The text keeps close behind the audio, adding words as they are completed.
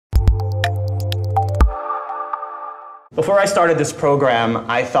Before I started this program,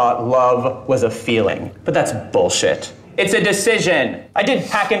 I thought love was a feeling, but that's bullshit. It's a decision. I did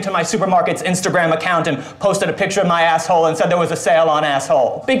hack into my supermarket's Instagram account and posted a picture of my asshole and said there was a sale on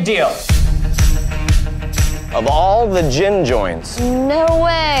asshole. Big deal. Of all the gin joints. No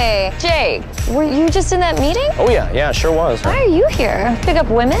way. Jake, were you just in that meeting? Oh yeah, sure was. Why are you here? Pick up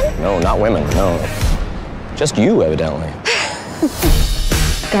women? No, not women, no. Just you, evidently.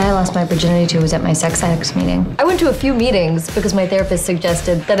 The guy I lost my virginity to was at my sex addicts meeting. I went to a few meetings because my therapist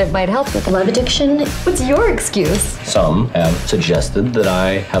suggested that it might help with love addiction. What's your excuse? Some have suggested that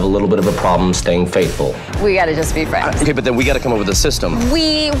I have a little bit of a problem staying faithful. We gotta just be friends. Okay, but then we gotta come up with a system.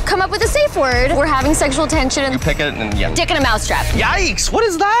 We come up with a safe word. We're having sexual tension and You pick it and yeah. dick in a mousetrap. Yikes, what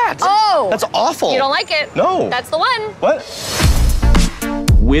is that? Oh! That's awful. You don't like it? No. That's the one. What?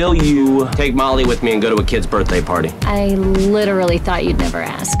 Will you take Molly with me and go to a kid's birthday party? I literally thought you'd never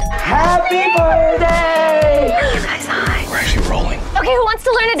ask. Happy birthday! You guys high? We're actually rolling. Okay, who wants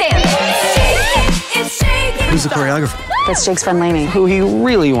to learn a dance? Who's the choreographer? That's Jake's friend Lainey. Who he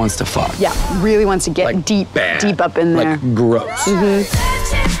really wants to fuck. Yeah, really wants to get Like deep bad. up in there. Like gross.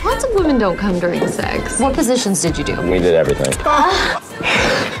 Lots of women don't come during sex. What positions did you do? We did everything.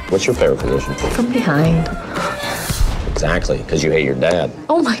 What's your favorite position? From behind. Exactly, because you hate your dad.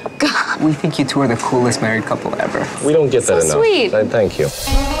 Oh my God. We think you two are the coolest married couple ever. We don't get that enough. sweet. Thank you.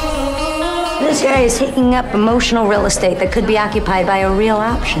 This guy is taking up emotional real estate that could be occupied by a real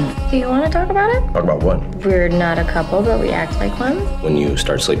option. Do you want to talk about it? Talk about what? We're not a couple, but we act like one. When you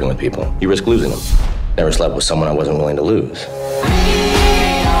start sleeping with people, you risk losing them. Never slept with someone I wasn't willing to lose.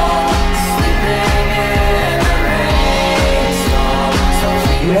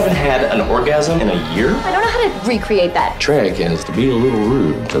 You haven't had an orgasm in a year? I don't know how to recreate that. Trick is to be a little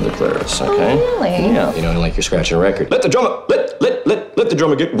rude to the clitoris, okay? Oh, really? Yeah, you know, like you're scratching a record. Let the drummer, let the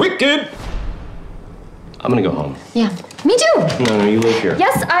drummer get wicked. I'm gonna go home. Yeah, me too. No, you live here.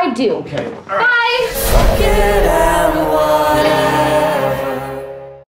 Yes, I do. Okay. Bye.